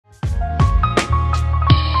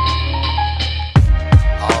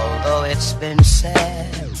been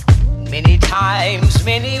said many times,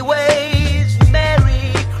 many ways.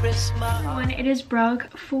 Merry Christmas. Everyone, it is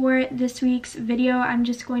Brooke. For this week's video, I'm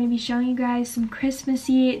just going to be showing you guys some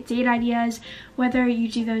Christmassy date ideas, whether you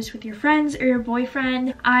do those with your friends or your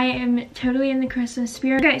boyfriend. I am totally in the Christmas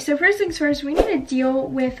spirit. Okay, so first things first, we need to deal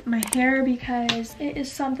with my hair because it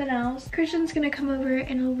is something else. Christian's gonna come over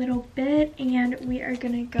in a little bit and we are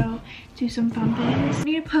gonna go do some fun things. I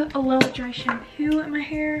need to put a little dry shampoo in my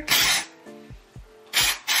hair.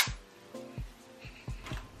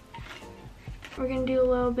 We're gonna do a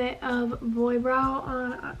little bit of boy brow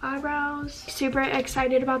on our eyebrows. Super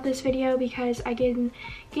excited about this video because I can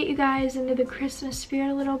get you guys into the Christmas spirit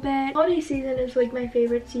a little bit. Holiday season is like my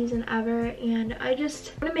favorite season ever and I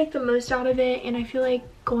just want to make the most out of it, and I feel like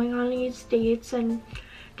going on these dates and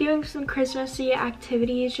doing some Christmassy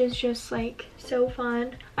activities is just like so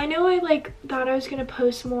fun. I know I thought I was gonna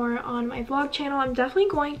post more on my vlog channel. I'm definitely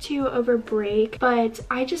going to over break, but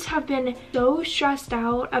I just have been so stressed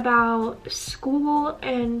out about school,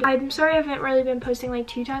 and I'm sorry I haven't really been posting like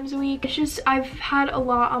 2 times a week. It's just I've had a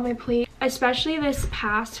lot on my plate, especially this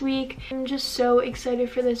past week. I'm just so excited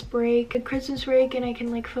for this break, the Christmas break, and I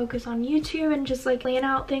can like focus on YouTube and just like plan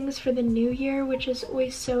out things for the new year, which is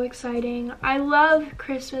always so exciting. I love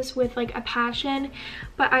Christmas with like a passion,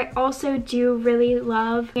 but I also do really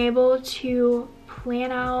love being able to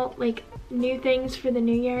plan out like new things for the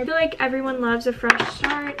new year. I feel like everyone loves a fresh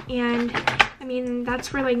start, and I mean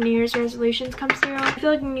that's where like New Year's resolutions comes through. I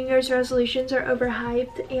feel like New Year's resolutions are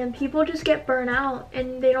overhyped and people just get burnt out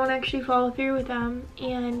and they don't actually follow through with them,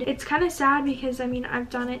 and it's kind of sad because I mean I've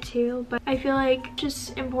done it too, but I feel like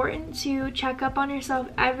just important to check up on yourself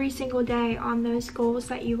every single day on those goals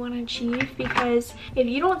that you want to achieve, because if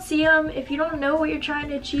you don't see them, if you don't know what you're trying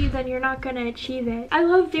to achieve, then you're not going to achieve it. I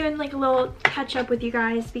love doing like a little catch up with you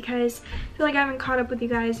guys because I feel like I haven't caught up with you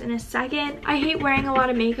guys in a second. I hate wearing a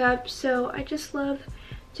lot of makeup, so I just love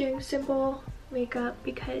doing simple makeup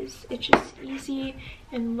because it's just easy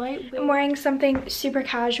and lightweight. I'm wearing something super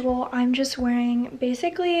casual. I'm just wearing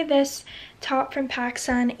basically this top from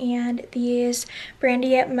PacSun and these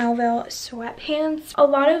Brandy Melville sweatpants. A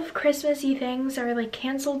lot of Christmassy things are like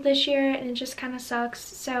canceled this year and it just kind of sucks.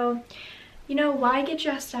 So, you know, why get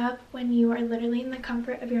dressed up when you are literally in the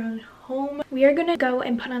comfort of your own home? We are gonna go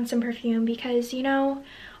and put on some perfume because, you know,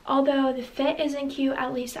 although the fit isn't cute,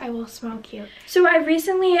 at least I will smell cute. So I've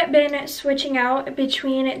recently been switching out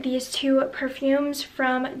between these 2 perfumes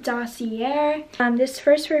from Dossier. This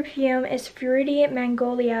first perfume is Fruity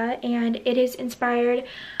Magnolia and it is inspired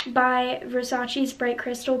by Versace's Bright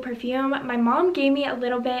Crystal perfume. My mom gave me a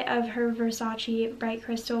little bit of her Versace Bright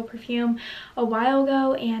Crystal perfume a while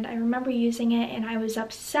ago and I remember using it and I was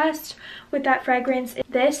obsessed with that fragrance.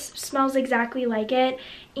 This smells exactly like it,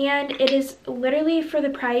 and it is literally for the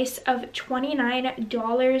price of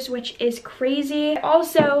 $29, which is crazy.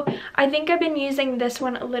 Also, I think I've been using this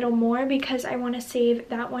one a little more because I want to save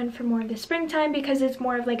that one for more of the springtime because it's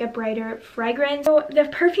more of like a brighter fragrance. So the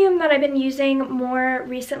perfume that I've been using more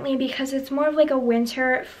recently, because it's more of like a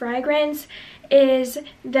winter fragrance, is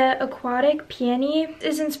the Aquatic Peony. It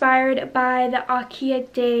is inspired by the Acqua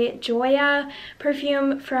di Gioia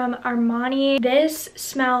perfume from Armani. This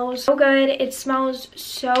smells so good. It smells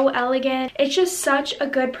so elegant. It's just such a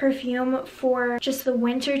good perfume for just the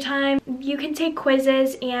winter time. You can take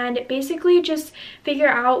quizzes and basically just figure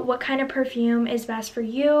out what kind of perfume is best for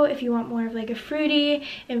you. If you want more of like a fruity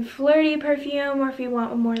and flirty perfume, or if you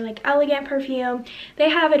want a more like elegant perfume, they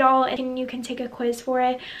have it all and you can take a quiz for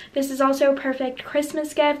it. This is also perfect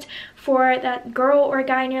Christmas gift for that girl or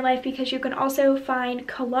guy in your life because you can also find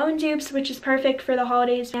cologne dupes, which is perfect for the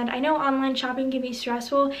holidays. And I know online shopping can be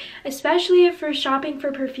stressful, especially for shopping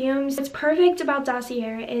for perfumes. What's perfect about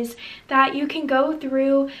Dossier is that you can go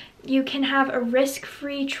through, you can have a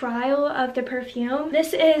risk-free trial of the perfume.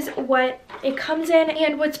 This is what it comes in,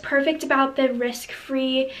 and what's perfect about the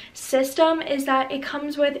risk-free system is that it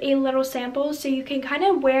comes with a little sample so you can kind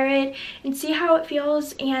of wear it and see how it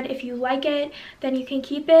feels, and if you like it then you can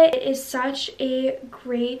keep it. It is such a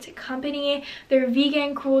great company. They're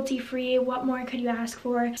vegan, cruelty-free. What more could you ask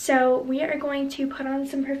for? So we are going to put on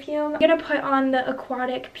some perfume. I'm gonna put on the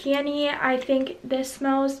Aquatic Peony. I think this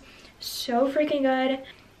smells so freaking good.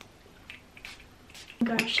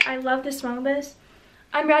 Gosh, I love the smell of this.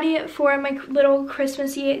 I'm ready for my little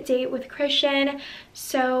Christmassy date with Christian,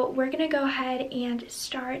 so we're gonna go ahead and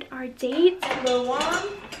start our date. Number 1,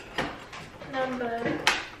 number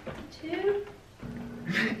 2.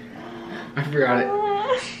 I forgot it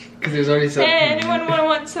because there's already something. Hey, anyone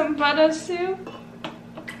want some butter soup?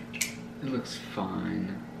 It looks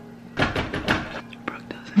fine. Brooke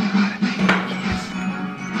doesn't know how to make cookies.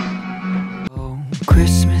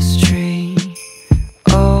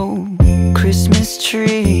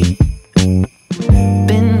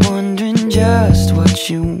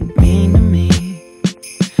 mean to me.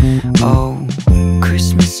 Oh,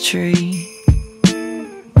 Christmas tree.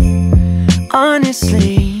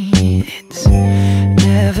 Honestly, it's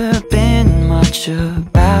never been much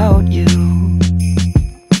about you.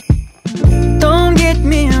 Don't get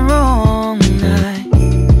me wrong, I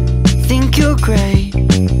think you're great.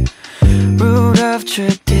 Root of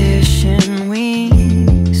tradition we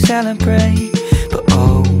celebrate. But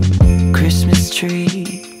oh, Christmas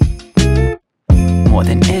tree, more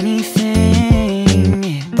than anything,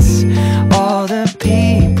 it's all the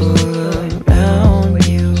people around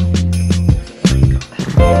you.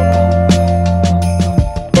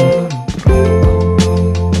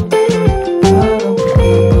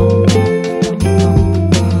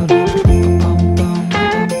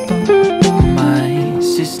 My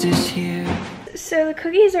sister's here. So the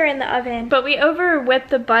cookies are in the oven, but we over whipped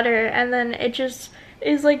the butter and then it just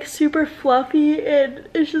is like super fluffy and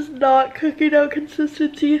it's just not cookie dough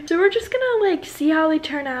consistency. So we're just gonna like see how they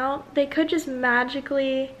turn out. They could just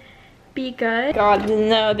magically be good. God,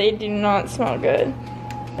 no, they do not smell good.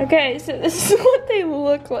 Okay, so this is what they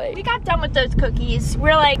look like. We got done with those cookies.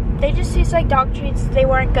 We're like, they just taste like dog treats. They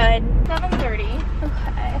weren't good. 7:30.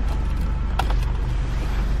 Okay.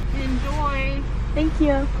 Enjoy. Thank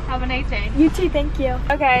you. Have a nice day. You too, thank you.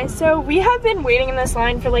 Okay, so we have been waiting in this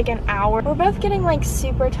line for like an hour. We're both getting like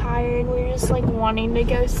super tired. We're just like wanting to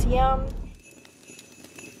go see them.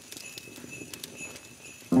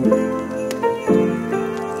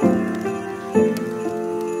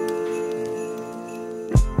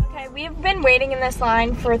 Okay, we've been waiting in this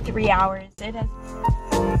line for 3 hours. It has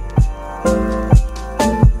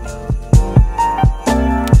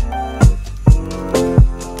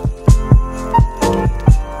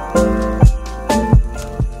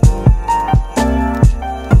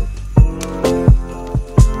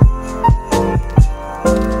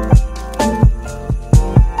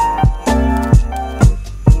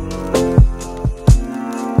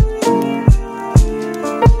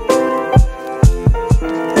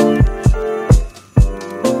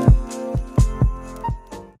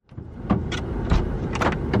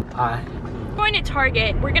going to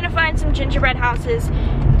Target. We're gonna find some gingerbread houses.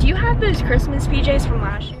 Do you have those Christmas PJs from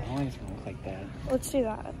last year? I always look like that. Let's do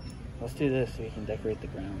that. Let's do this so we can decorate the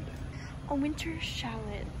ground. A winter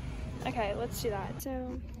shallot. Okay, let's do that.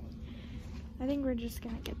 So I think we're just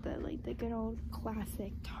gonna get the good old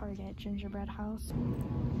classic Target gingerbread house.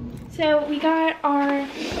 So we got our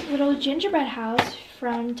little gingerbread house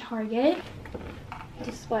from Target.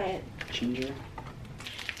 Display it. Ginger.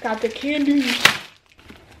 Got the candy.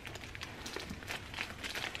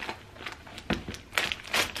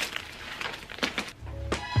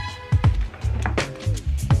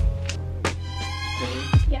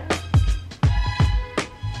 Yeah.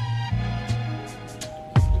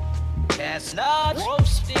 Chestnut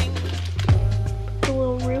roasting, The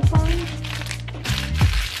little roof on.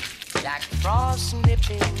 Jack Frost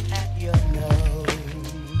nipping at your nose.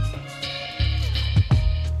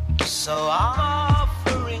 So I'm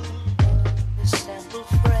offering this simple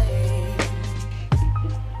phrase.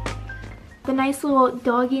 The nice little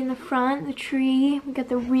doggy in the front, the tree. We got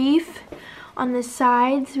the wreath on the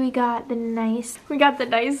sides. We got the nice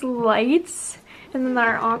lights. And then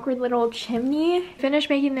our awkward little chimney. Finished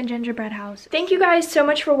making the gingerbread house. Thank you guys so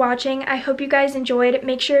much for watching. I hope you guys enjoyed.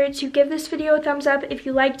 Make sure to give this video a thumbs up if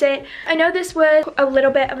you liked it. I know this was a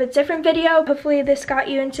little bit of a different video. Hopefully this got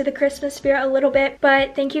you into the Christmas spirit a little bit.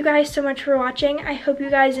 But thank you guys so much for watching. I hope you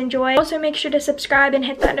guys enjoy. Also make sure to subscribe and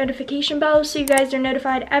hit that notification bell so you guys are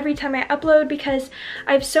notified every time I upload, because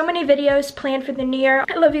I have so many videos planned for the new year.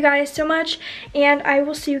 I love you guys so much, and I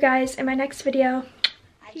will see you guys in my next video.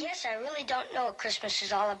 I guess I really don't know what Christmas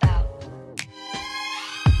is all about.